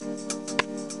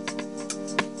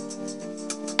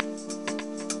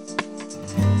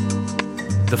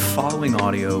The following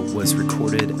audio was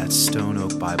recorded at Stone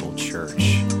Oak Bible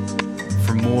Church.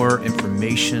 For more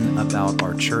information about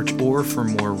our church or for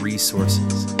more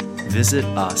resources, visit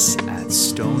us at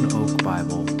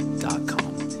stoneoakbible.com.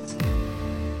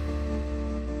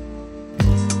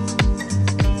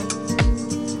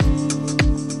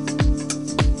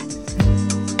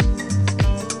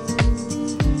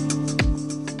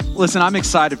 Listen, I'm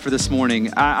excited for this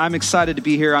morning. I'm excited to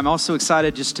be here. I'm also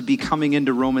excited just to be coming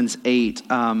into Romans 8.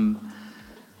 I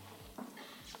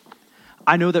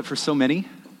know that for so many,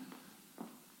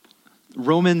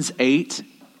 Romans 8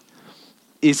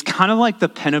 is kind of like the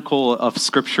pinnacle of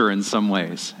Scripture in some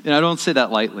ways. And I don't say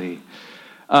that lightly.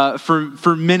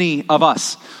 For many of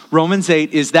us, Romans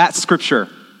 8 is that Scripture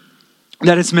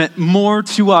that has meant more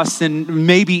to us than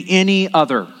maybe any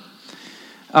other.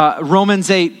 Romans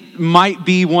 8 might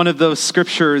be one of those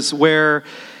scriptures where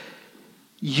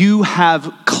you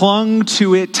have clung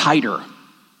to it tighter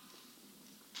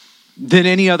than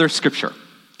any other scripture.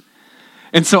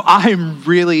 And so I am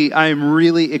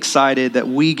really excited that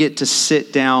we get to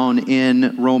sit down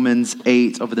in Romans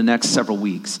 8 over the next several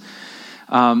weeks.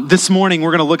 This morning,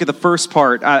 we're going to look at the first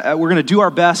part. We're going to do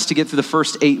our best to get through the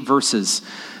first 8 verses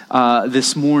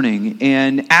this morning.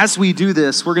 And as we do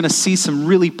this, we're going to see some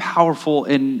really powerful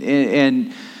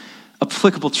and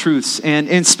applicable truths.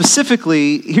 And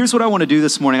specifically, here's what I want to do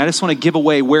this morning. I just want to give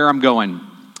away where I'm going.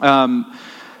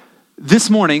 This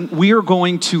morning, we are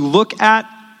going to look at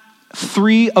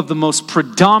 3 of the most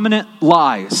predominant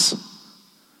lies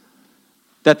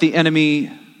that the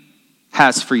enemy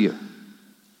has for you.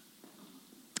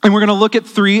 And we're going to look at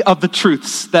 3 of the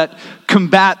truths that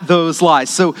combat those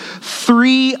lies. So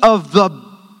 3 of the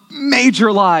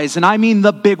major lies, and I mean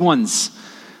the big ones.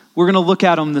 We're going to look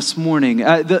at them this morning.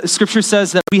 The scripture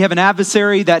says that we have an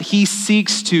adversary that he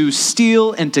seeks to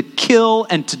steal and to kill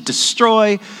and to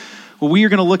destroy. Well, we are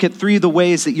going to look at 3 of the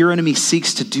ways that your enemy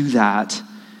seeks to do that.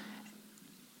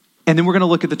 And then we're going to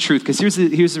look at the truth, because here's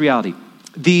the reality.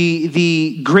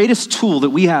 The greatest tool that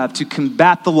we have to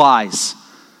combat the lies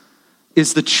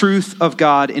is the truth of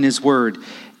God in his word.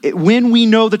 When we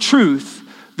know the truth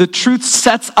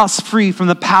sets us free from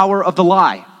the power of the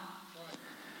lie.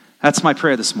 That's my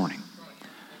prayer this morning.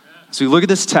 So we look at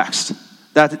this text.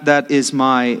 That is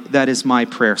my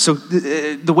prayer. So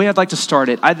the way I'd like to start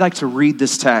it, I'd like to read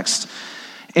this text.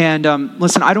 And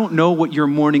listen, I don't know what your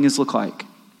morning has looked like,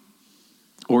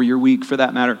 or your week for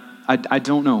that matter. I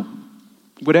don't know.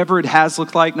 Whatever it has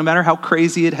looked like, no matter how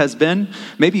crazy it has been,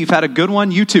 maybe you've had a good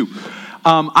one, you too.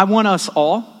 I want us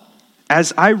all,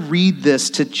 as I read this,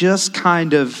 to just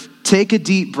kind of take a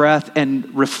deep breath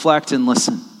and reflect and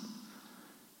listen.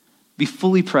 Be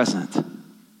fully present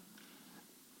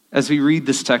as we read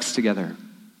this text together.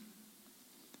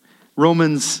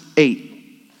 Romans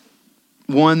 8,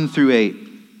 1 through 8.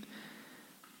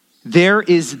 There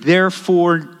is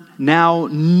therefore now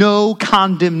no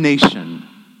condemnation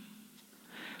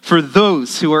for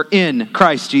those who are in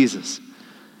Christ Jesus.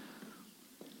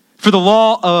 For the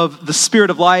law of the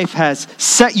Spirit of life has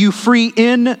set you free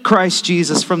in Christ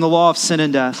Jesus from the law of sin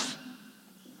and death.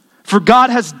 For God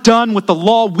has done what the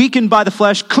law, weakened by the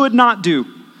flesh, could not do,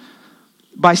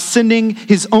 by sending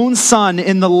his own Son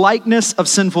in the likeness of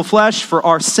sinful flesh for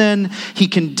our sin. He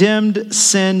condemned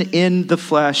sin in the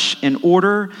flesh in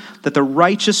order that the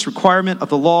righteous requirement of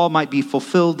the law might be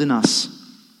fulfilled in us,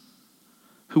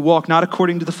 who walk not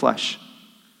according to the flesh,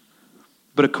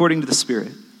 but according to the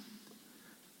Spirit.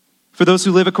 For those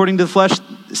who live according to the flesh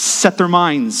set their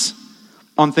minds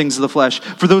on things of the flesh.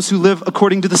 For those who live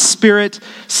according to the Spirit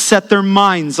set their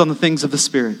minds on the things of the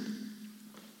Spirit.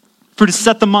 For to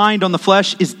set the mind on the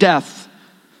flesh is death,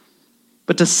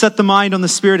 but to set the mind on the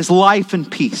Spirit is life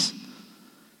and peace.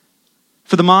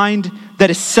 For the mind that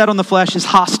is set on the flesh is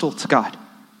hostile to God.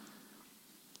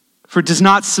 For it does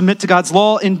not submit to God's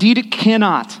law. Indeed, it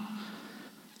cannot.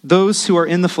 Those who are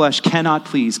in the flesh cannot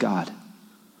please God.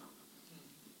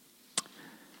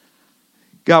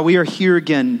 God, we are here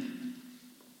again,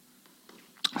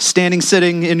 sitting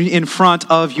in front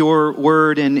of your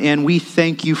word, and we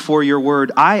thank you for your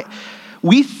word.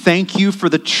 We thank you for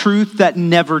the truth that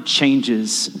never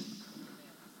changes.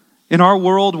 In our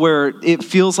world where it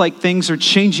feels like things are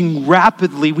changing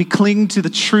rapidly, we cling to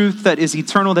the truth that is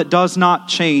eternal, that does not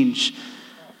change.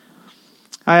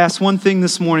 I ask one thing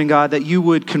this morning, God, that you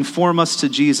would conform us to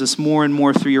Jesus more and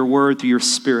more through your word, through your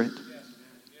Spirit.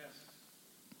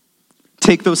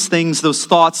 Take those things, those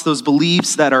thoughts, those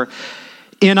beliefs that are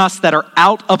in us that are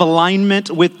out of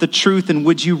alignment with the truth, and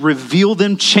would you reveal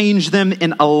them, change them,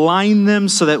 and align them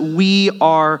so that we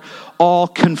are all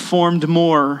conformed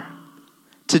more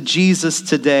to Jesus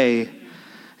today.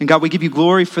 And God, we give you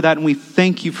glory for that, and we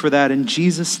thank you for that in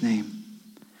Jesus' name.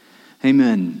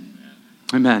 Amen.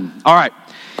 Amen. All right,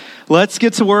 let's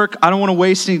get to work. I don't want to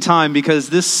waste any time because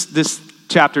this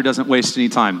chapter doesn't waste any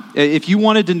time. If you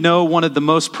wanted to know one of the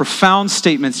most profound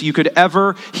statements you could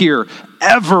ever hear,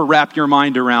 ever wrap your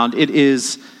mind around, it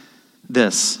is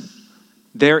this: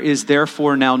 there is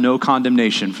therefore now no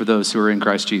condemnation for those who are in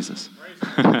Christ Jesus.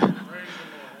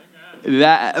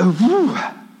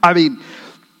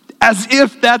 As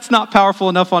if that's not powerful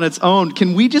enough on its own,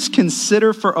 can we just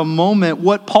consider for a moment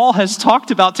what Paul has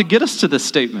talked about to get us to this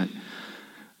statement?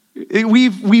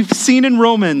 We've seen in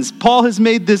Romans, Paul has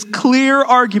made this clear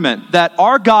argument that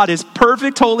our God is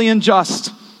perfect, holy, and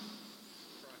just.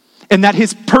 And that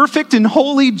his perfect and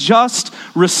holy, just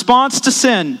response to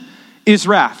sin is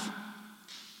wrath.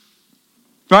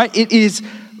 Right? It is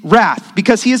wrath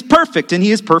because he is perfect and he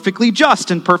is perfectly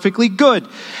just and perfectly good.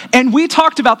 And we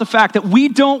talked about the fact that we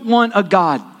don't want a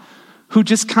God who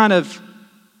just kind of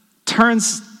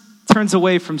turns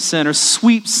away from sin or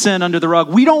sweeps sin under the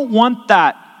rug. We don't want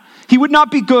that. He would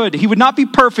not be good. He would not be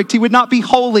perfect. He would not be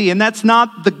holy. And that's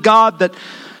not the God that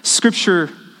Scripture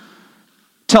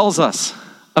tells us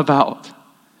about.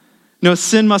 No,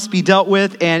 sin must be dealt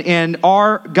with, and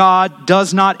our God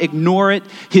does not ignore it.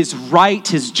 His right,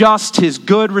 his just, his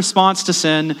good response to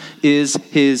sin is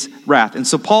his wrath. And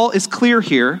so Paul is clear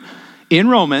here in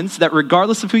Romans that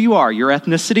regardless of who you are, your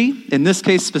ethnicity, in this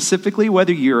case specifically,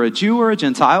 whether you're a Jew or a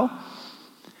Gentile,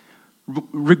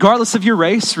 regardless of your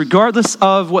race, regardless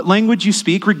of what language you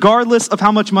speak, regardless of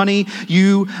how much money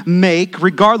you make,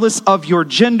 regardless of your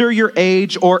gender, your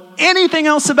age, or anything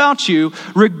else about you,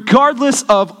 regardless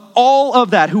of all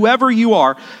of that, whoever you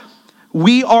are,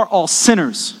 we are all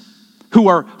sinners who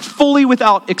are fully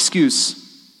without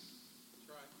excuse.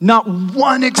 Not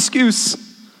one excuse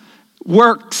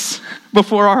works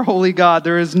before our holy God.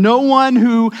 There is no one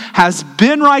who has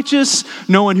been righteous,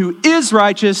 no one who is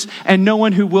righteous, and no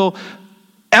one who will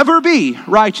ever be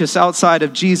righteous outside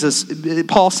of Jesus.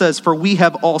 Paul says, for we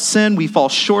have all sinned, we fall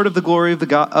short of the glory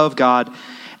of God.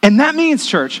 And that means,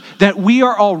 church, that we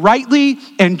are all rightly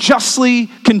and justly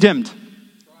condemned.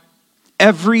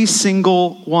 Every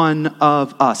single one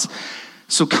of us.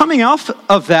 So coming off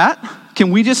of that,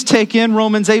 can we just take in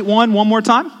Romans 8:1 one more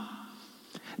time?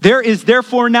 There is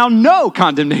therefore now no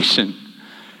condemnation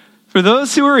for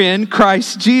those who are in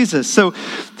Christ Jesus. So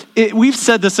we've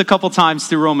said this a couple times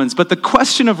through Romans, but the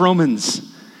question of Romans,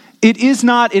 it has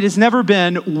never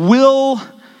been, will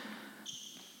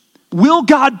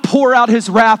God pour out his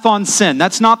wrath on sin?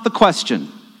 That's not the question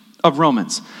of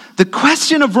Romans. The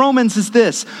question of Romans is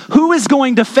this: who is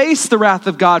going to face the wrath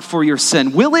of God for your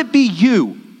sin? Will it be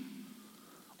you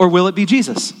or will it be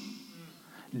Jesus?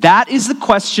 That is the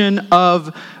question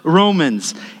of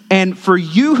Romans. And for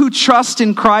you who trust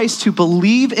in Christ, who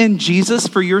believe in Jesus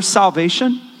for your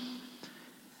salvation,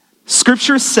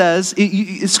 Scripture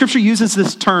uses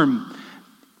this term,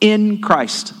 in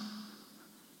Christ.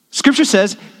 Scripture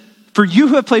says, for you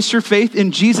who have placed your faith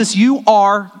in Jesus, you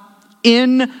are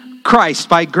in Christ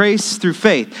by grace through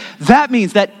faith. That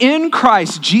means that in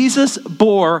Christ, Jesus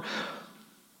bore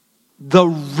the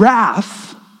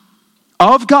wrath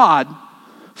of God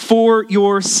for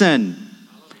your sin.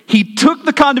 He took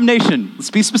the condemnation. Let's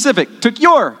be specific. Took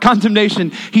your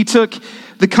condemnation. He took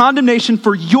the condemnation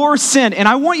for your sin. And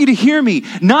I want you to hear me.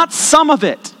 Not some of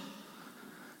it.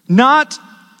 Not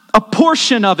a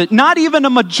portion of it. Not even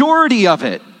a majority of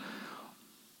it.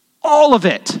 All of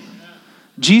it.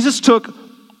 Jesus took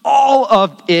all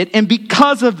of it. And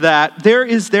because of that, there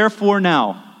is therefore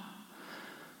now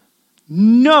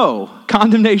no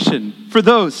condemnation for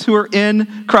those who are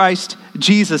in Christ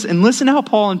Jesus. And listen how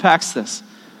Paul unpacks this.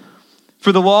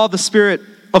 For the law of the Spirit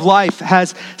of life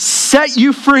has set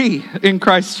you free in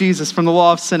Christ Jesus from the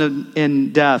law of sin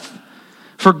and death.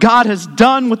 For God has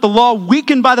done what the law,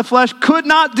 weakened by the flesh, could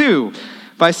not do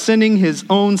by sending his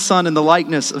own Son in the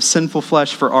likeness of sinful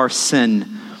flesh for our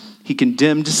sin. He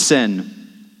condemned sin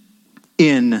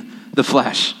in the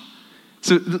flesh.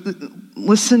 So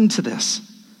listen to this.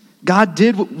 God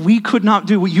did what we could not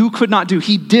do, what you could not do.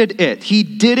 He did it. He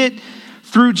did it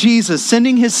through Jesus,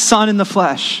 sending his Son in the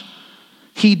flesh.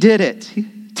 He did it,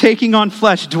 taking on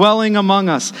flesh, dwelling among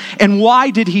us. And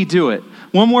why did he do it?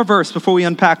 One more verse before we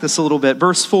unpack this a little bit.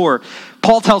 Verse 4,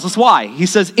 Paul tells us why. He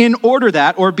says, in order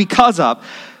that, or because of,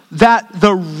 that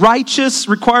the righteous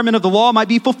requirement of the law might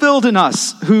be fulfilled in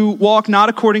us, who walk not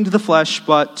according to the flesh,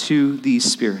 but to the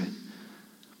Spirit.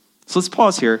 So let's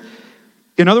pause here.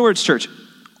 In other words, church,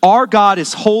 our God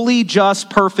is holy, just,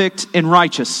 perfect, and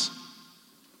righteous.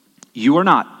 You are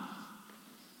not.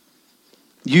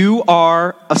 You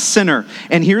are a sinner.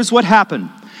 And here's what happened.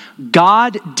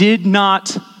 God did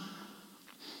not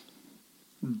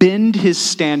bend his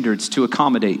standards to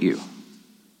accommodate you.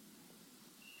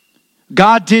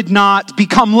 God did not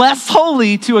become less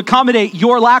holy to accommodate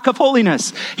your lack of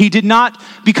holiness. He did not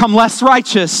become less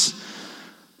righteous,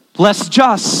 less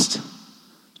just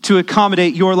to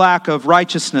accommodate your lack of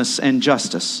righteousness and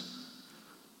justice.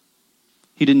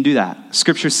 He didn't do that.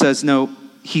 Scripture says, no,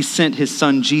 he sent his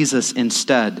son Jesus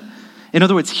instead. In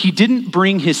other words, he didn't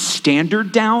bring his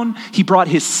standard down, he brought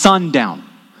his son down.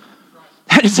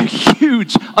 That is a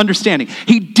huge understanding.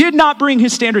 He did not bring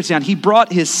his standards down. He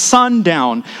brought his son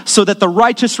down so that the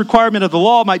righteous requirement of the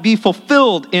law might be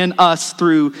fulfilled in us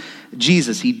through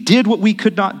Jesus. He did what we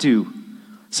could not do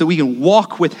so we can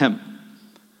walk with him.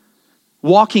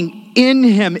 Walking in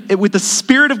him with the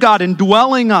Spirit of God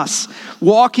indwelling us.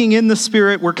 Walking in the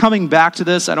Spirit. We're coming back to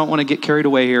this. I don't want to get carried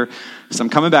away here because I'm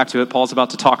coming back to it. Paul's about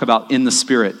to talk about in the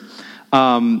Spirit.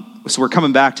 So we're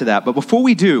coming back to that. But before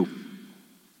we do,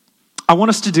 I want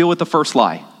us to deal with the first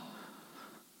lie.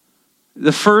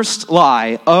 The first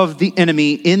lie of the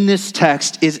enemy in this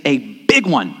text is a big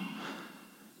one.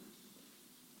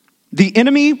 The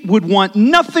enemy would want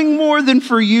nothing more than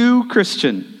for you,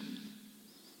 Christian,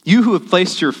 you who have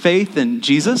placed your faith in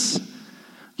Jesus,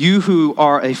 you who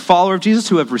are a follower of Jesus,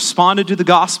 who have responded to the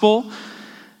gospel,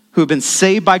 who have been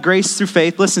saved by grace through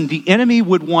faith. Listen, the enemy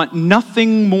would want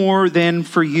nothing more than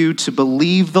for you to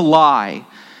believe the lie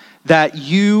that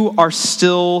you are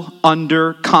still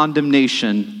under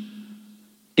condemnation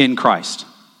in Christ.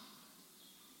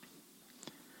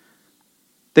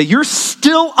 That you're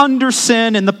still under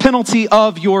sin and the penalty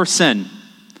of your sin.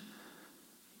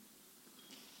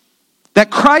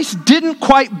 That Christ didn't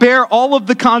quite bear all of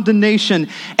the condemnation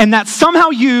and that somehow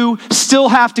you still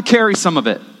have to carry some of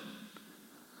it.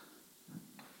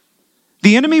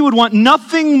 The enemy would want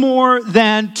nothing more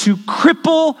than to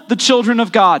cripple the children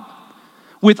of God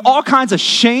with all kinds of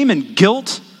shame and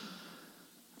guilt,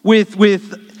 with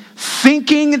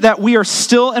thinking that we are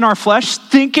still in our flesh,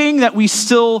 thinking that we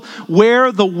still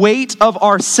wear the weight of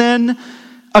our sin.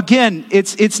 Again,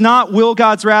 it's not will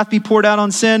God's wrath be poured out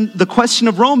on sin. The question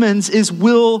of Romans is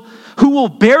who will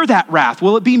bear that wrath?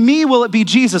 Will it be me? Will it be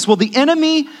Jesus? Well, the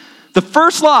enemy, the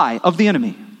first lie of the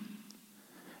enemy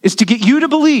is to get you to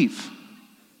believe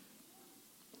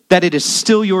that it is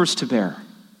still yours to bear.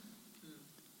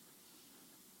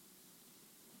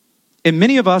 And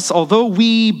many of us, although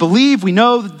we believe, we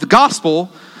know the gospel,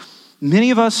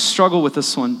 many of us struggle with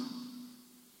this one.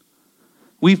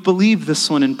 We've believed this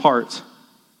one in part.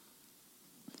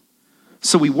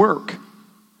 So we work, and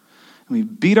we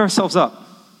beat ourselves up.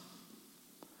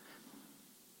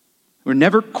 We're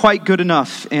never quite good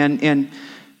enough, and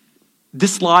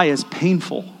this lie is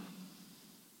painful.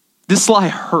 This lie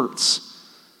hurts.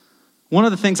 One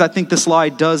of the things I think this lie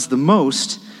does the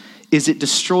most is it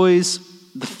destroys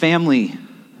the family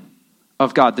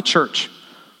of God, the church.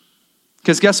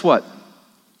 Because guess what?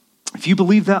 If you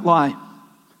believe that lie,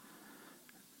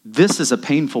 this is a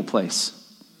painful place.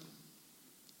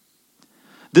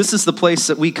 This is the place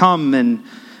that we come and,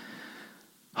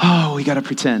 we got to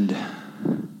pretend.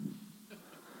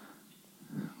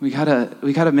 We got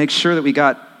to make sure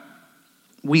that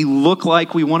we look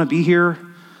like we want to be here.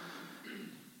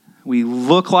 We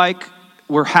look like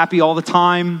we're happy all the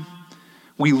time.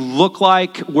 We look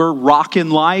like we're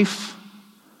rocking life.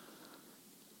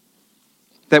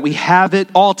 That we have it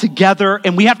all together,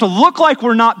 and we have to look like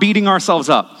we're not beating ourselves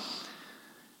up.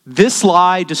 This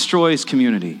lie destroys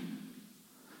community.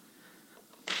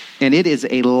 And it is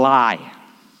a lie.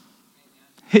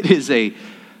 It is a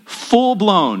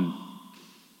full-blown,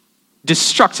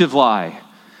 destructive lie.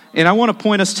 And I want to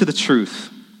point us to the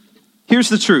truth. Here's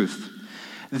the truth.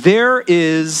 There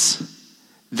is,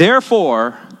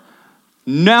 therefore,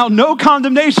 now no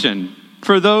condemnation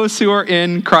for those who are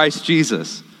in Christ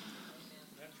Jesus.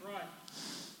 That's right.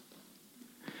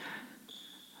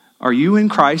 Are you in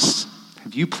Christ?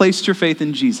 Have you placed your faith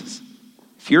in Jesus?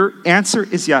 If your answer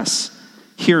is yes,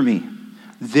 hear me.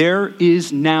 There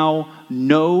is now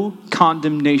no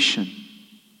condemnation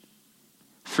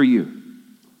for you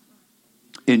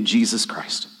in Jesus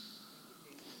Christ.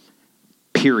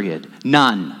 Period.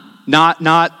 None.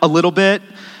 Not a little bit,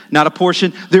 not a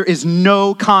portion. There is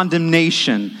no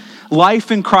condemnation.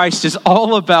 Life in Christ is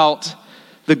all about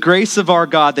the grace of our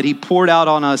God that he poured out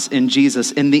on us in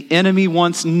Jesus. And the enemy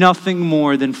wants nothing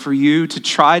more than for you to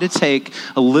try to take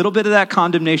a little bit of that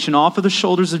condemnation off of the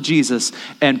shoulders of Jesus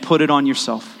and put it on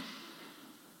yourself.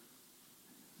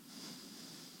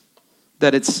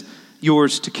 That it's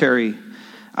yours to carry.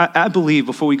 I believe,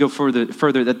 before we go further,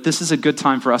 that this is a good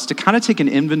time for us to kind of take an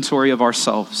inventory of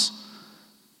ourselves.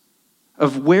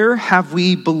 of where have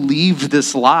we believed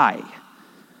this lie?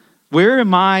 Where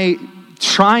am I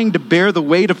trying to bear the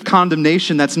weight of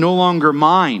condemnation that's no longer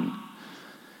mine?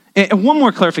 And one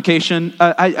more clarification.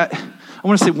 I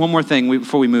want to say one more thing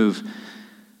before we move.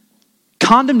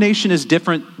 Condemnation is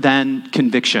different than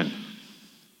conviction.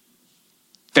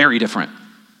 Very different.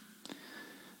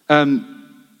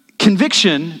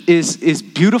 Conviction is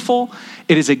beautiful.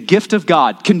 It is a gift of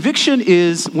God. Conviction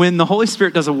is when the Holy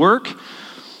Spirit does a work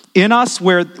in us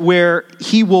where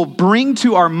he will bring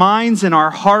to our minds and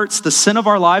our hearts the sin of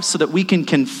our lives so that we can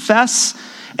confess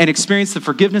and experience the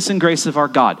forgiveness and grace of our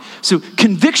God. So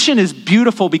conviction is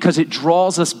beautiful because it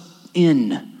draws us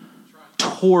in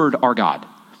toward our God.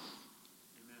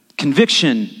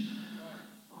 Conviction,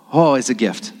 is a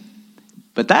gift.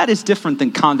 But that is different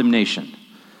than condemnation.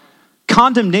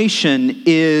 Condemnation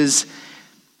is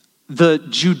the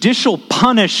judicial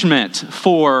punishment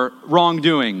for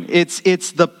wrongdoing.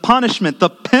 It's the punishment, the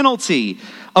penalty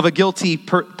of a guilty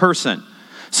person.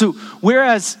 So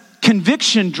whereas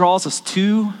conviction draws us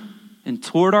to and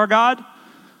toward our God,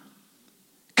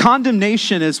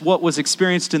 condemnation is what was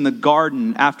experienced in the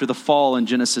garden after the fall in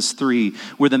Genesis 3,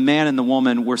 where the man and the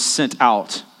woman were sent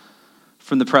out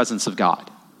from the presence of God.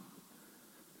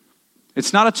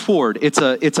 It's not a toward, it's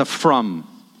a from.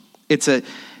 It's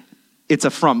a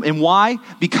from. And why?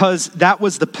 Because that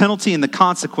was the penalty and the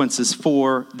consequences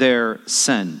for their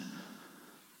sin.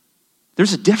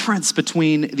 There's a difference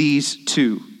between these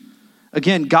two.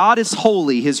 Again, God is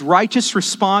holy. His righteous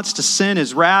response to sin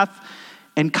is wrath,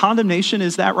 and condemnation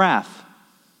is that wrath.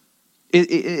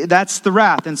 That's the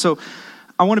wrath. And so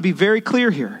I want to be very clear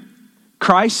here.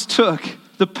 Christ took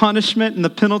the punishment and the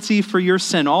penalty for your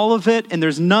sin, all of it, and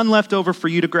there's none left over for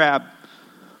you to grab.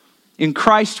 In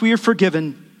Christ we are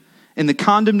forgiven, and the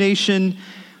condemnation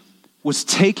was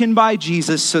taken by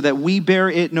Jesus so that we bear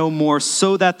it no more,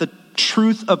 so that the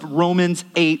truth of Romans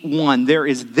 8:1, there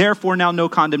is therefore now no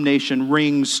condemnation,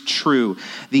 rings true.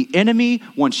 The enemy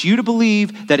wants you to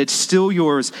believe that it's still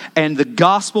yours, and the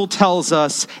gospel tells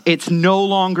us it's no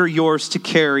longer yours to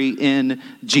carry in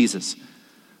Jesus.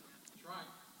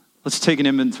 Let's take an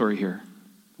inventory here.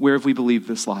 Where have we believed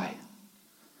this lie?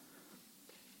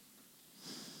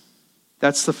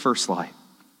 That's the first lie.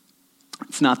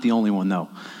 It's not the only one, though.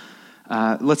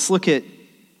 Let's look at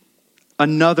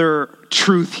another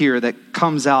truth here that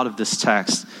comes out of this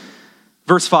text.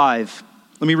 Verse 5.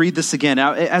 Let me read this again.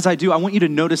 Now, as I do, I want you to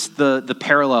notice the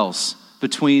parallels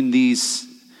between these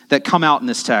that come out in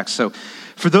this text. So,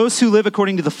 for those who live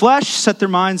according to the flesh, set their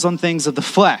minds on things of the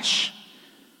flesh.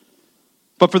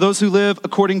 But for those who live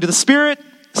according to the Spirit,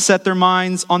 set their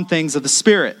minds on things of the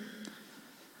Spirit.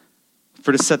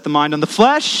 For to set the mind on the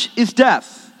flesh is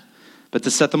death, but to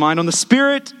set the mind on the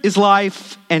Spirit is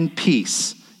life and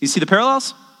peace. You see the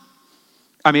parallels?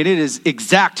 I mean, it is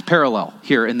exact parallel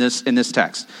here in this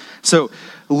text. So,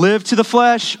 live to the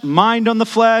flesh, mind on the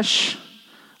flesh.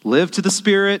 Live to the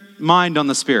Spirit, mind on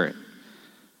the Spirit.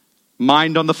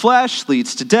 Mind on the flesh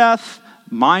leads to death.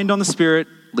 Mind on the Spirit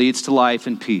leads to life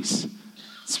and peace.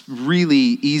 It's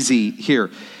really easy here.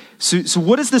 So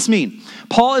what does this mean?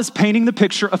 Paul is painting the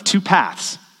picture of two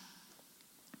paths.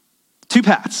 Two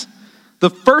paths. The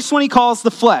first one he calls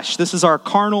the flesh. This is our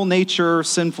carnal nature,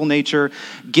 sinful nature,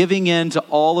 giving in to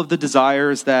all of the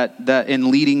desires that and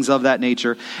leadings of that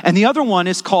nature. And the other one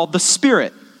is called the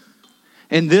Spirit.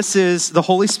 And this is the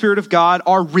Holy Spirit of God,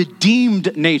 our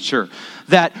redeemed nature,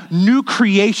 that new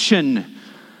creation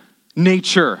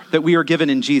nature that we are given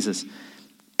in Jesus.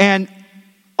 And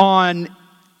on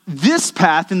this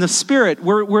path in the Spirit,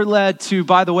 we're led to,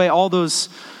 by the way, all those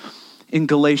in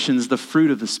Galatians, the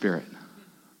fruit of the Spirit.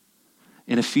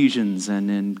 In Ephesians and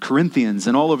in Corinthians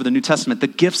and all over the New Testament, the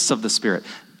gifts of the Spirit.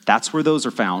 That's where those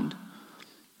are found,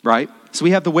 right? So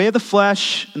we have the way of the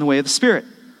flesh and the way of the Spirit.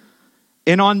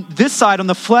 And on this side, on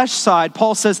the flesh side,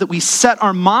 Paul says that we set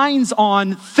our minds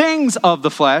on things of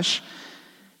the flesh,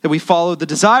 that we follow the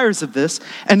desires of this.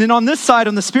 And then on this side,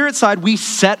 on the Spirit side, we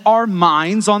set our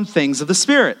minds on things of the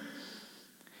Spirit.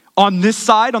 On this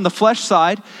side, on the flesh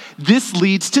side, this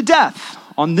leads to death.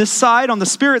 On this side, on the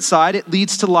Spirit side, it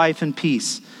leads to life and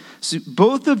peace. So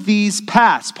both of these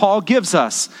paths, Paul gives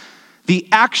us the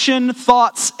action,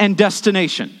 thoughts, and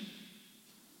destination.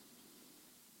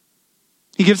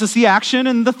 He gives us the action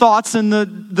and the thoughts and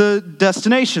the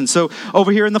destination. So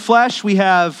over here in the flesh,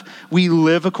 we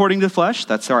live according to the flesh.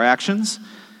 That's our actions.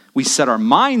 We set our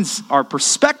minds, our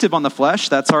perspective on the flesh.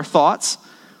 That's our thoughts.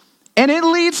 And it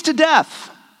leads to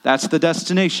death. That's the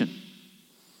destination.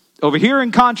 Over here,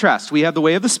 in contrast, we have the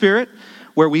way of the Spirit,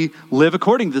 where we live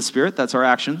according to the Spirit. That's our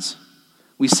actions.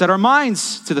 We set our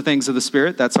minds to the things of the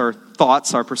Spirit. That's our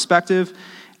thoughts, our perspective.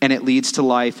 and it leads to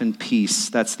life and peace.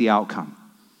 That's the outcome.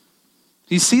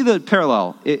 You see the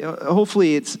parallel?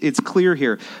 Hopefully it's clear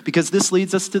here, because this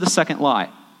leads us to the second lie.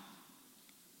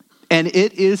 And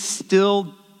it is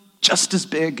still just as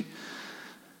big.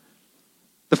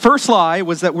 The first lie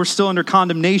was that we're still under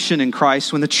condemnation in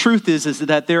Christ, when the truth is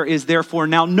that there is therefore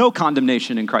now no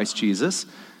condemnation in Christ Jesus.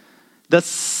 The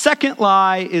second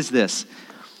lie is this: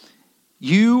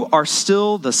 you are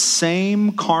still the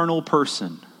same carnal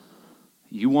person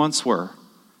you once were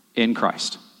in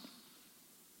Christ.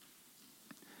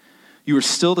 You are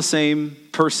still the same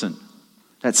person,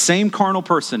 that same carnal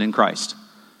person in Christ.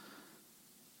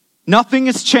 Nothing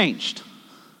has changed.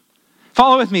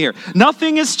 Follow with me here.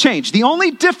 Nothing has changed. The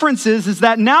only difference is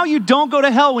that now you don't go to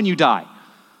hell when you die.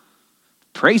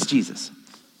 Praise Jesus.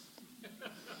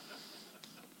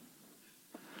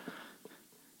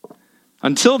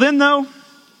 Until then, though,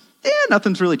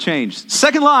 nothing's really changed.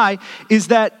 Second lie is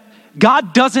that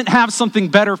God doesn't have something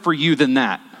better for you than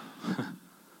that.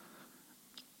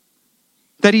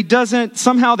 That he doesn't,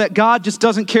 somehow that God just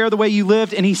doesn't care the way you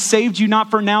lived, and he saved you not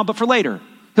for now, but for later.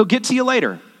 He'll get to you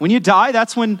later. When you die,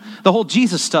 that's when the whole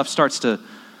Jesus stuff starts to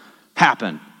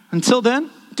happen. Until then,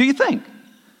 do you think?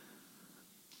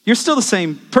 You're still the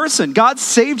same person. God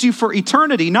saved you for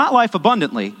eternity, not life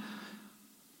abundantly.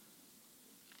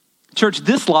 Church,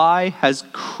 this lie has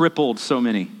crippled so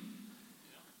many.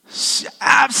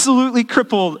 Absolutely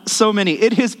crippled so many.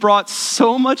 It has brought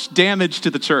so much damage to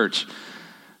the church,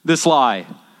 this lie.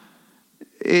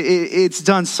 It's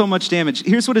done so much damage.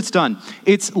 Here's what it's done.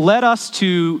 It's led us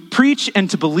to preach and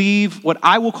to believe what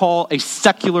I will call a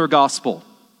secular gospel.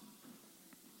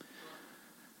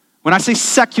 When I say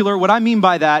secular, what I mean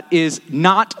by that is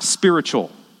not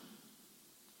spiritual.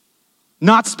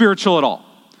 Not spiritual at all.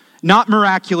 Not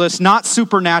miraculous, not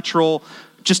supernatural,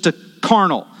 just a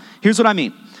carnal. Here's what I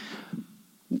mean.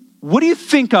 What do you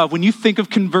think of when you think of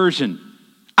conversion?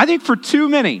 I think for too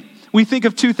many, we think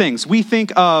of two things. We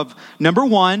think of, number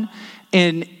one,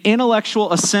 an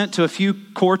intellectual assent to a few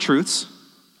core truths.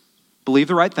 Believe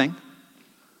the right thing.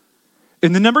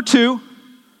 And then number two,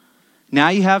 now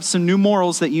you have some new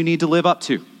morals that you need to live up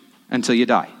to until you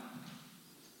die.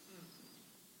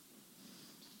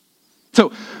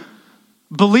 So,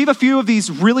 believe a few of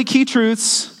these really key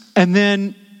truths and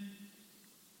then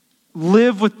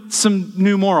live with some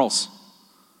new morals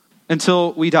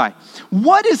until we die.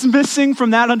 What is missing from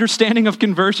that understanding of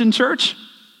conversion, church?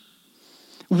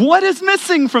 What is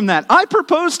missing from that? I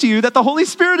propose to you that the Holy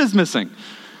Spirit is missing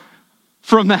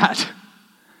from that.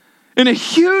 In a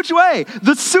huge way,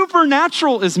 the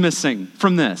supernatural is missing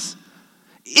from this.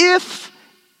 If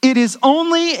it is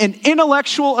only an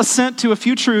intellectual assent to a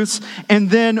few truths and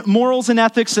then morals and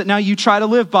ethics that now you try to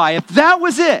live by, if that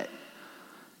was it,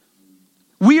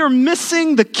 we are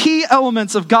missing the key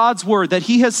elements of God's word that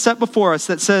he has set before us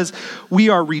that says we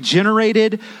are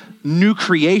regenerated, new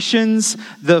creations,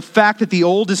 the fact that the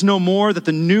old is no more, that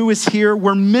the new is here.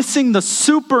 We're missing the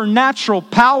supernatural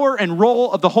power and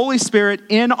role of the Holy Spirit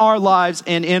in our lives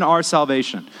and in our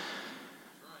salvation.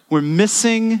 We're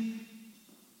missing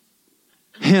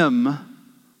him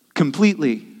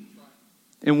completely,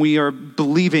 and we are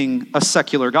believing a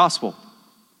secular gospel.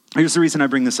 Here's the reason I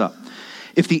bring this up.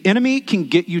 If the enemy can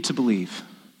get you to believe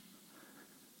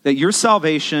that your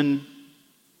salvation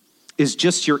is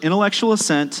just your intellectual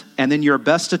assent and then your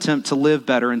best attempt to live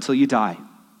better until you die,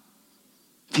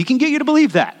 if he can get you to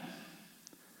believe that,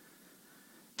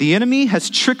 the enemy has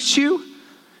tricked you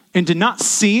into not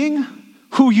seeing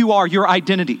who you are, your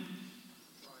identity.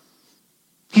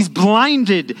 He's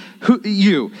blinded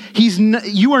you.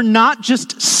 You are not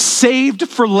just saved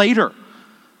for later.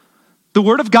 The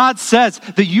Word of God says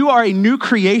that you are a new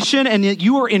creation and that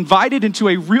you are invited into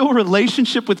a real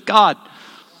relationship with God.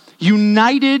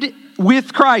 United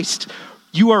with Christ.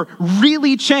 You are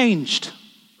really changed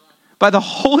by the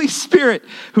Holy Spirit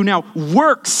who now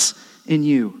works in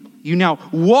you. You now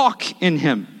walk in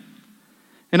him.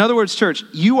 In other words, church,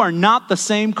 you are not the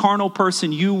same carnal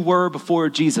person you were before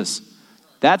Jesus.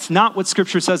 That's not what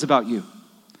Scripture says about you.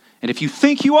 And if you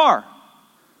think you are,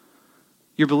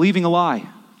 you're believing a lie.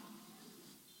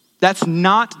 That's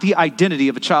not the identity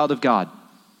of a child of God.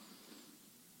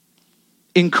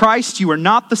 In Christ, you are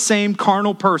not the same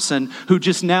carnal person who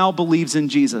just now believes in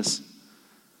Jesus.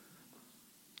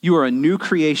 You are a new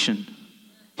creation.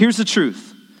 Here's the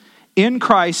truth. In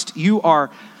Christ, you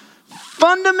are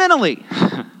fundamentally,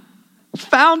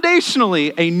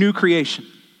 foundationally a new creation.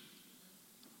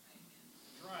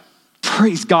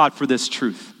 Praise God for this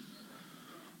truth.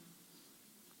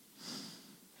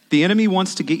 The enemy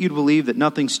wants to get you to believe that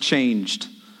nothing's changed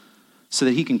so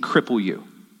that he can cripple you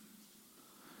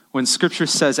when Scripture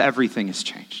says everything has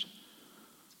changed.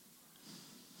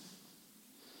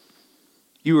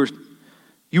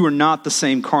 You are not the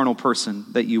same carnal person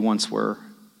that you once were.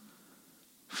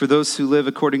 For those who live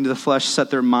according to the flesh set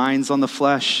their minds on the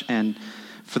flesh, and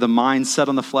for the mind set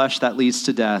on the flesh, that leads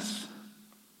to death.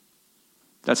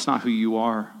 That's not who you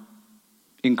are.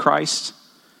 In Christ,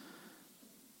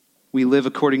 we live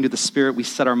according to the Spirit. We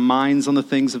set our minds on the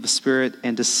things of the Spirit,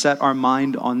 and to set our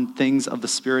mind on things of the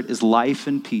Spirit is life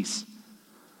and peace.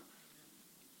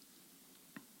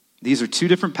 These are two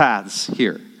different paths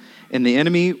here. And the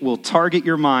enemy will target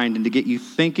your mind and to get you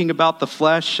thinking about the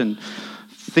flesh and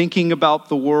thinking about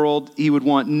the world. He would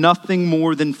want nothing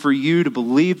more than for you to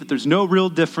believe that there's no real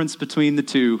difference between the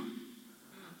two.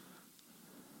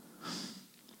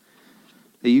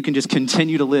 That you can just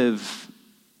continue to live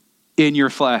in your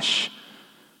flesh.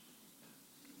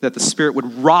 That the Spirit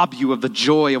would rob you of the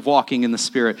joy of walking in the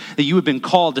Spirit. That you have been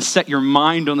called to set your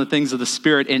mind on the things of the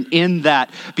Spirit, and in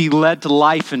that be led to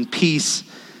life and peace.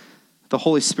 The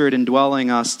Holy Spirit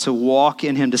indwelling us to walk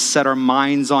in Him, to set our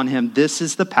minds on Him. This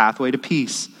is the pathway to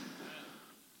peace.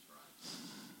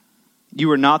 You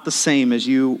are not the same as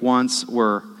you once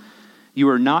were. You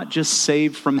are not just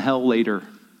saved from hell later.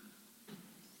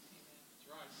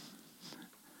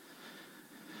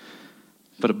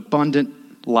 But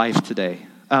abundant life today.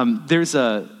 There's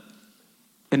an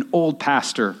old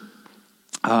pastor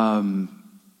from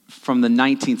the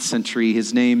 19th century.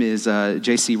 His name is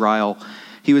J.C. Ryle.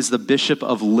 He was the Bishop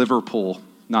of Liverpool.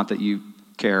 Not that you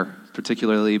care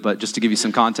particularly, but just to give you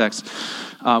some context,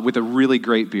 with a really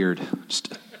great beard.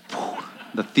 Just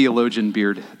the theologian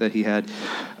beard that he had.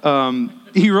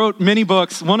 He wrote many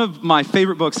books. One of my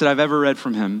favorite books that I've ever read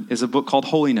from him is a book called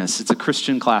Holiness. It's a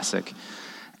Christian classic.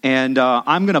 And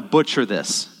I'm going to butcher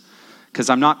this because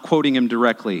I'm not quoting him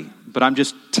directly, but I'm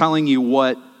just telling you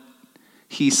what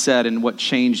he said and what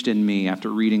changed in me after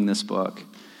reading this book.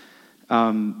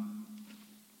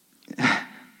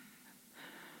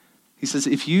 He says,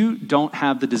 if you don't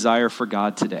have the desire for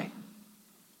God today,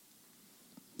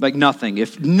 like nothing,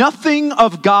 if nothing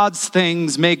of God's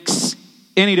things makes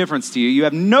any difference to you, you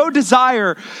have no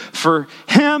desire for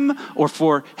Him or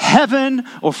for heaven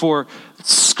or for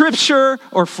Scripture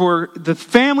or for the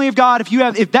family of God,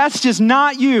 if that's just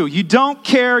not you, you don't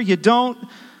care,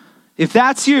 if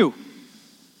that's you,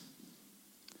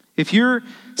 if you're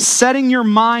setting your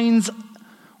minds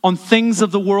on things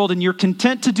of the world and you're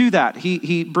content to do that,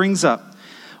 he brings up,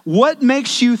 what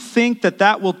makes you think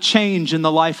that will change in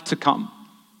the life to come?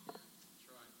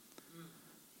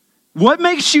 What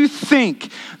makes you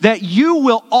think that you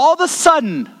will all of a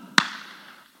sudden,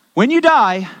 when you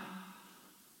die,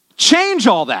 change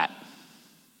all that?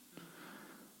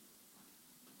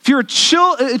 If you're a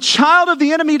child of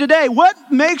the enemy today,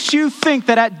 what makes you think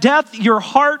that at death your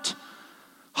heart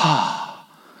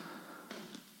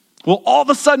will all of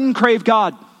a sudden crave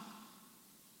God?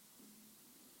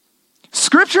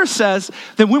 Scripture says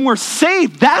that when we're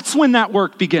saved, that's when that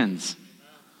work begins.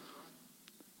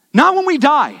 Not when we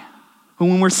die. But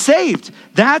when we're saved,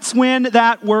 that's when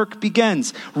that work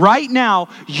begins. Right now,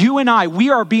 you and I,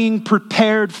 we are being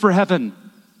prepared for heaven.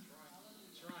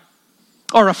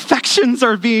 Our affections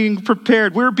are being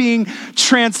prepared. We're being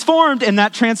transformed, and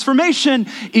that transformation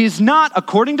is not,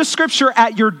 according to Scripture,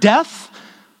 at your death.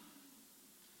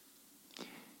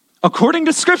 According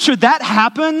to Scripture, that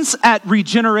happens at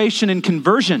regeneration and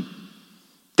conversion.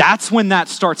 That's when that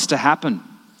starts to happen.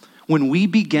 When we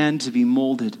begin to be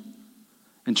molded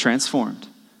and transformed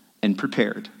and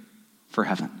prepared for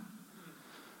heaven.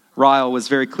 Ryle was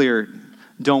very clear.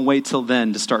 Don't wait till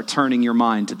then to start turning your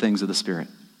mind to things of the Spirit.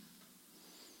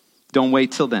 Don't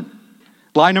wait till then.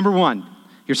 Lie number one,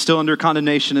 you're still under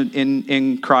condemnation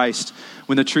in Christ,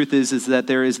 when the truth is that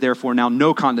there is therefore now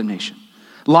no condemnation.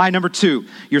 Lie number two,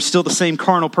 you're still the same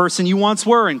carnal person you once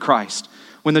were in Christ,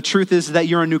 when the truth is that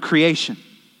you're a new creation.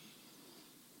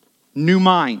 New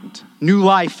mind, new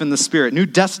life in the Spirit, new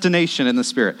destination in the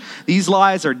Spirit. These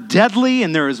lies are deadly,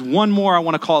 and there is one more I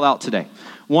want to call out today.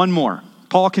 One more.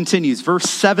 Paul continues, verse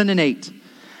 7 and 8.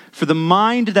 For the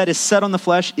mind that is set on the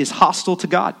flesh is hostile to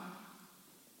God.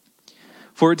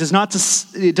 For it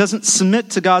doesn't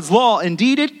submit to God's law.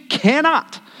 Indeed, it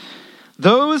cannot.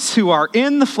 Those who are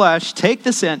in the flesh, take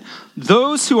this in,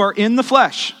 those who are in the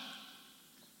flesh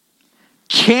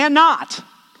cannot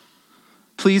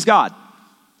please God.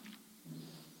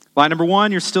 Lie number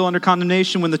one, you're still under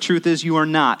condemnation when the truth is you are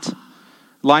not.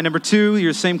 Lie number two,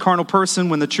 you're the same carnal person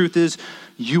when the truth is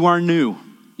you are new.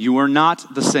 You are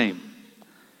not the same.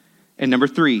 And number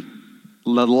three,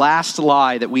 the last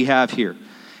lie that we have here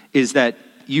is that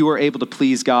you are able to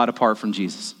please God apart from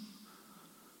Jesus.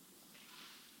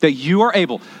 that you are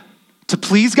able to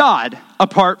please God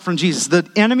apart from Jesus. The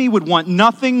enemy would want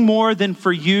nothing more than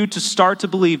for you to start to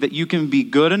believe that you can be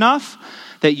good enough,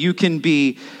 that you can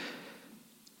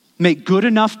make good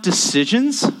enough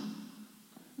decisions,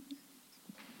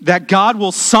 that God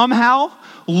will somehow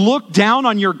look down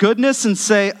on your goodness and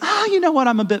say, you know what,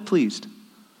 I'm a bit pleased.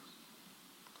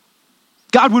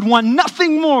 God would want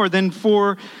nothing more than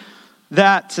for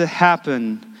that to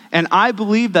happen. And I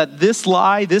believe that this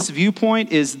lie, this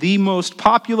viewpoint, is the most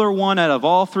popular one out of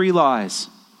all three lies.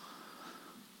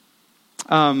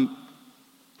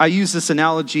 I use this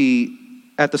analogy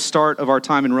at the start of our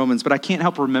time in Romans, but I can't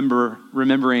help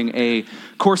remembering a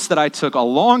course that I took a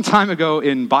long time ago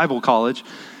in Bible college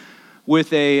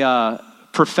with a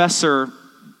professor.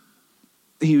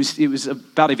 It was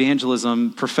about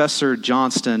evangelism. Professor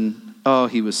Johnston. Oh,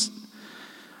 he was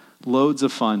loads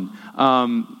of fun.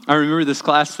 I remember this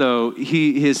class, though.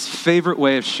 His favorite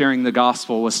way of sharing the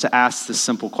gospel was to ask this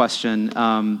simple question.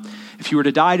 If you were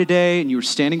to die today and you were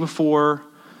standing before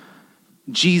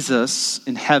Jesus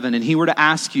in heaven and he were to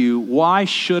ask you, why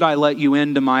should I let you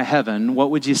into my heaven?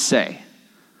 What would you say?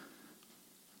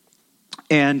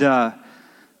 And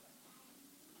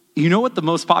you know what the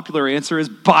most popular answer is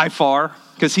by far?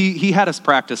 Because he had us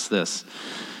practice this.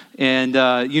 And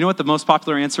you know what the most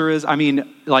popular answer is? I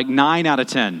mean, like 9 out of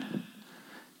 10.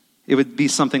 It would be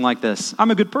something like this.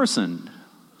 I'm a good person.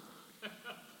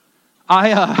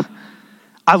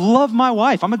 I love my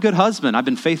wife. I'm a good husband. I've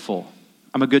been faithful.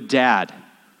 I'm a good dad.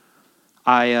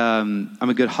 I'm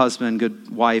a good husband, good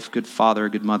wife, good father,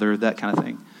 good mother, that kind of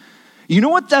thing. You know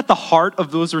what's at the heart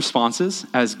of those responses,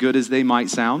 as good as they might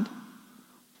sound?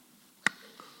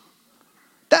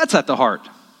 That's at the heart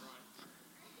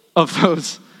of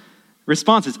those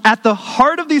responses. At the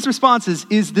heart of these responses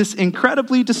is this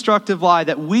incredibly destructive lie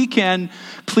that we can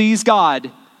please God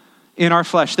in our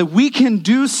flesh, that we can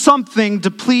do something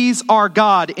to please our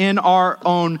God in our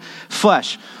own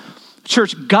flesh.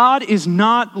 Church, God is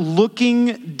not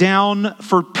looking down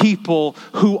for people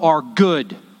who are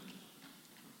good.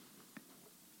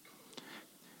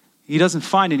 He doesn't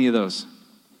find any of those.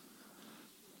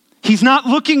 He's not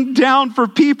looking down for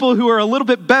people who are a little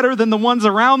bit better than the ones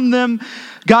around them.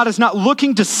 God is not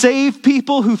looking to save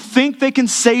people who think they can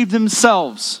save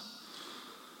themselves.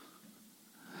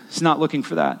 He's not looking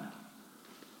for that.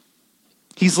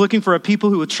 He's looking for a people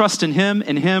who will trust in him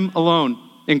and him alone,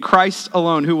 in Christ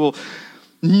alone, who will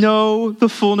know the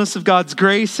fullness of God's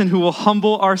grace and who will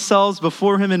humble ourselves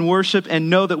before him in worship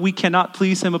and know that we cannot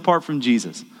please him apart from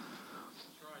Jesus.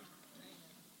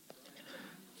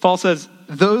 Paul says,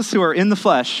 those who are in the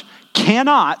flesh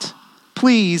cannot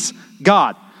please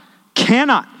God.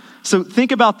 Cannot. So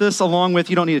think about this along with,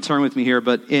 you don't need to turn with me here,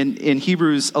 but in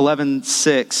Hebrews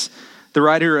 11:6, the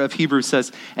writer of Hebrews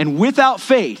says, and without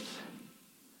faith,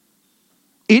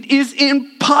 it is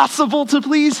impossible to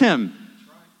please him.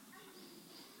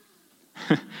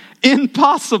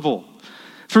 Impossible.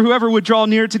 For whoever would draw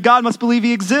near to God must believe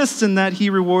he exists and that he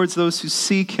rewards those who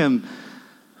seek him.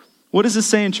 What does this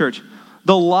say in church?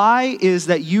 The lie is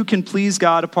that you can please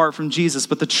God apart from Jesus,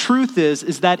 but the truth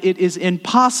is that it is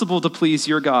impossible to please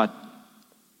your God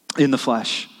in the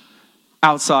flesh,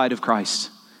 outside of Christ.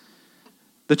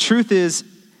 The truth is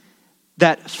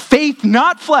that faith,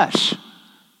 not flesh,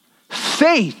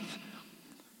 faith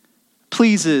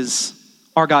pleases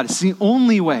our God. It's the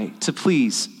only way to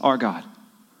please our God.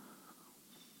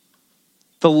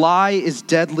 The lie is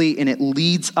deadly and it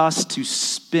leads us to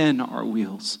spin our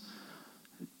wheels,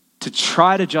 to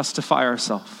try to justify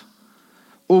ourselves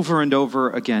over and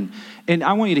over again. And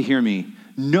I want you to hear me.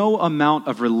 No amount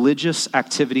of religious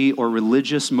activity or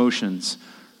religious motions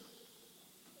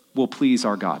will please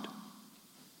our God.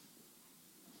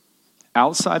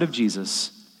 Outside of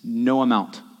Jesus, no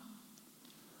amount.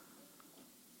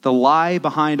 The lie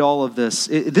behind all of this,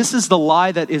 this is the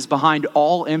lie that is behind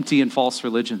all empty and false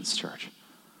religions, church.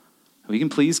 We can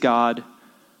please God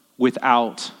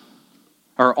without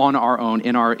or on our own,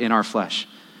 in our flesh.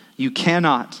 You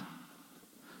cannot.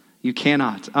 You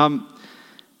cannot.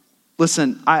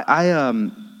 Listen,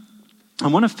 I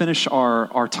want to finish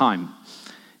our time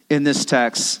in this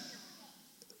text,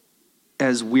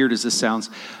 as weird as this sounds,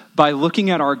 by looking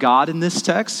at our God in this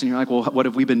text. And you're like, well, what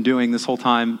have we been doing this whole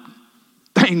time?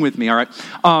 Hang with me, all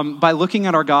right? By looking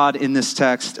at our God in this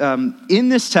text,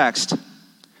 the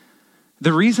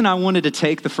reason I wanted to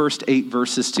take the first 8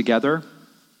 verses together,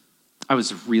 I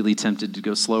was really tempted to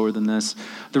go slower than this.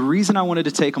 The reason I wanted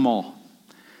to take them all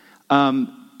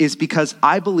is because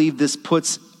I believe this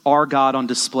puts our God on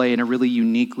display in a really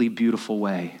uniquely beautiful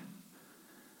way.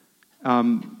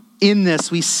 In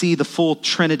this, we see the full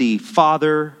Trinity,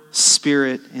 Father,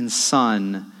 Spirit, and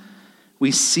Son, We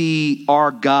see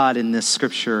our God in this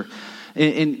scripture.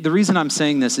 And the reason I'm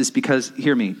saying this is because,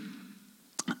 hear me,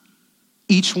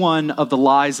 each one of the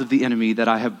lies of the enemy that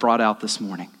I have brought out this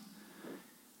morning,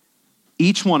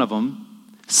 each one of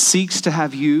them seeks to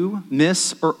have you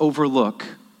miss or overlook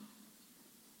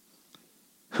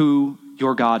who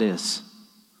your God is.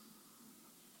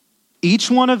 Each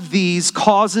one of these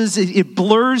causes, it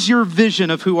blurs your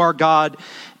vision of who our God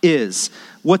is.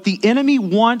 What the enemy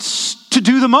wants to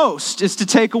do the most is to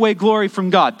take away glory from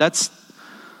God. That's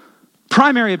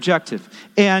primary objective.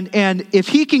 And if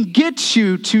he can get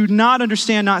you to not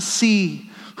understand, not see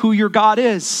who your God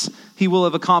is, he will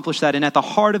have accomplished that. And at the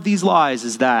heart of these lies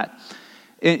is that.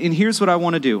 And here's what I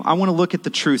want to do. I want to look at the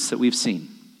truths that we've seen.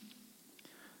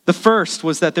 The first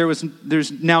was that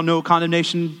there's now no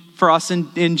condemnation for us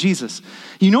in Jesus.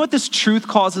 You know what this truth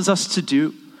causes us to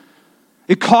do?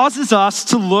 It causes us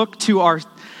to look to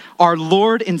our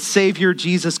Lord and Savior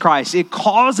Jesus Christ. It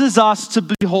causes us to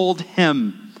behold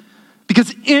him,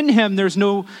 because in him there's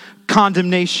no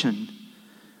condemnation.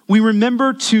 We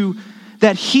remember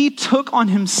that he took on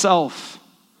himself.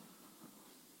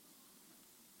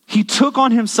 He took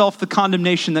on himself the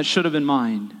condemnation that should have been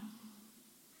mine.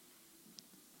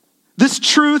 This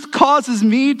truth causes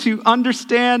me to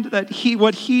understand that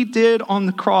what he did on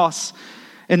the cross,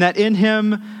 and that in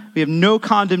him we have no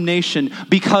condemnation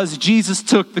because Jesus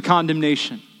took the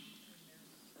condemnation.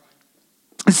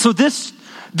 And so this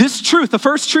truth, the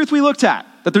first truth we looked at,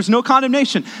 that there's no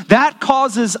condemnation, that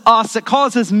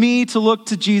causes me to look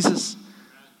to Jesus.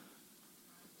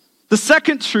 The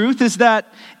second truth is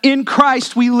that in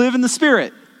Christ we live in the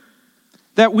Spirit.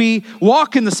 That we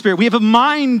walk in the Spirit. We have a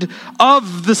mind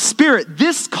of the Spirit.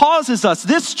 This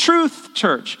truth,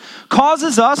 church,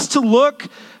 causes us to look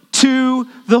to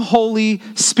the Holy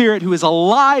Spirit, who is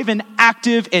alive and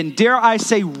active and, dare I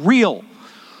say, real.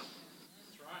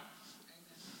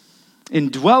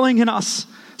 Indwelling in us.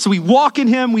 So we walk in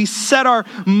him, we set our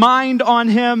mind on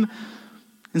him.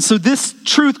 And so this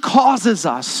truth causes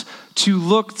us to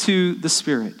look to the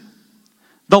Spirit.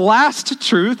 The last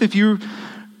truth, if you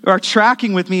are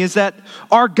tracking with me, is that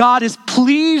our God is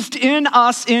pleased in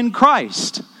us in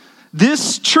Christ.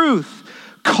 This truth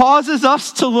causes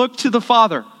us to look to the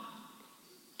Father.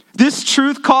 This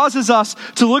truth causes us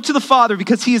to look to the Father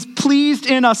because he is pleased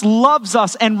in us, loves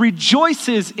us, and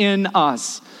rejoices in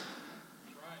us.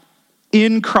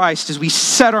 In Christ, as we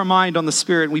set our mind on the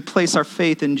Spirit and we place our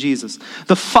faith in Jesus.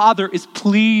 The Father is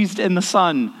pleased in the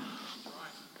Son.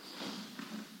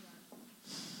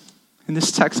 And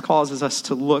this text causes us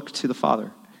to look to the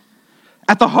Father.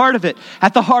 At the heart of it,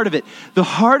 the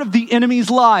heart of the enemy's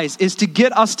lies is to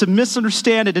get us to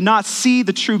misunderstand it and not see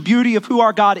the true beauty of who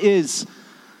our God is.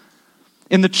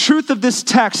 And the truth of this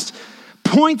text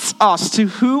points us to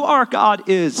who our God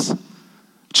is.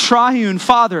 Triune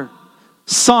Father,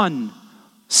 Son,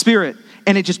 Spirit.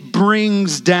 And it just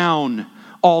brings down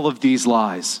all of these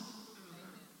lies.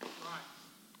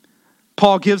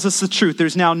 Paul gives us the truth.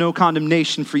 There's now no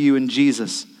condemnation for you in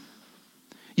Jesus.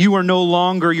 You are no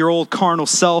longer your old carnal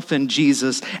self in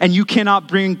Jesus, and you cannot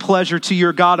bring pleasure to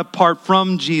your God apart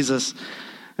from Jesus.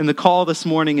 And the call this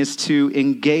morning is to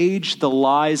engage the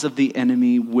lies of the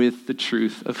enemy with the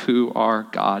truth of who our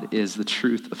God is, the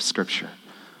truth of Scripture.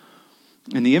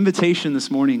 And the invitation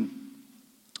this morning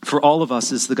for all of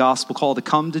us is the gospel call to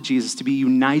come to Jesus, to be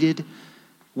united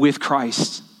with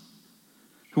Christ.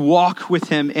 Walk with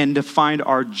him and to find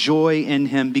our joy in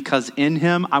him, because in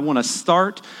him, I want to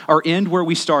start or end where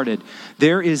we started.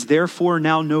 There is therefore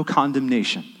now no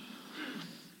condemnation.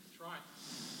 That's right.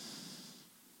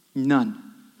 None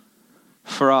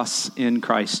for us in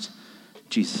Christ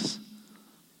Jesus.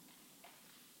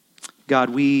 God,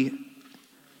 we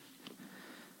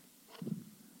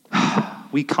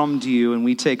come to you and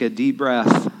we take a deep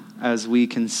breath as we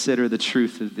consider the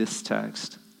truth of this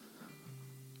text.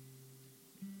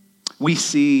 We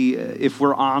see, if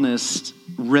we're honest,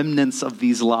 remnants of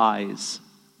these lies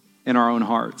in our own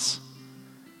hearts.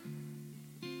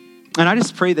 And I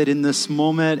just pray that in this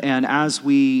moment and as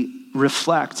we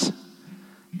reflect,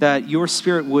 that your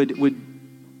Spirit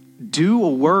would do a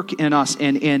work in us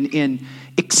and in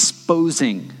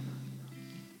exposing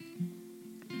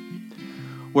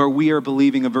where we are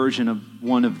believing a version of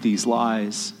one of these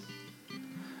lies.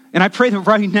 And I pray that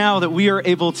right now that we are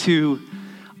able to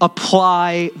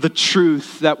apply the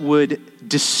truth that would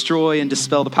destroy and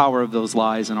dispel the power of those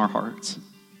lies in our hearts.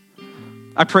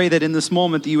 I pray that in this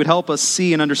moment that you would help us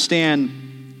see and understand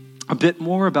a bit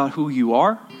more about who you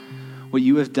are, what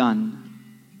you have done.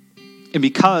 And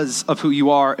because of who you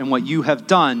are and what you have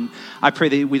done, I pray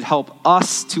that it would help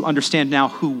us to understand now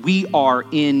who we are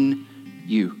in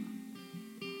you.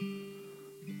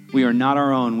 We are not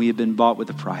our own. We have been bought with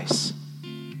a price.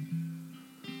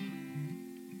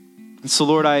 And so,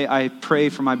 Lord, I pray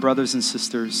for my brothers and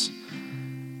sisters.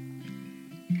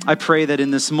 I pray that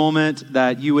in this moment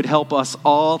that you would help us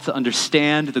all to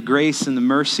understand the grace and the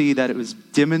mercy that it was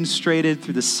demonstrated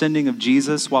through the sending of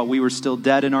Jesus while we were still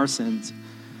dead in our sins.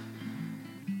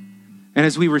 And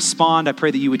as we respond, I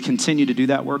pray that you would continue to do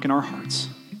that work in our hearts.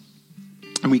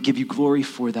 And we give you glory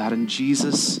for that in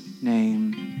Jesus'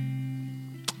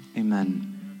 name. Amen.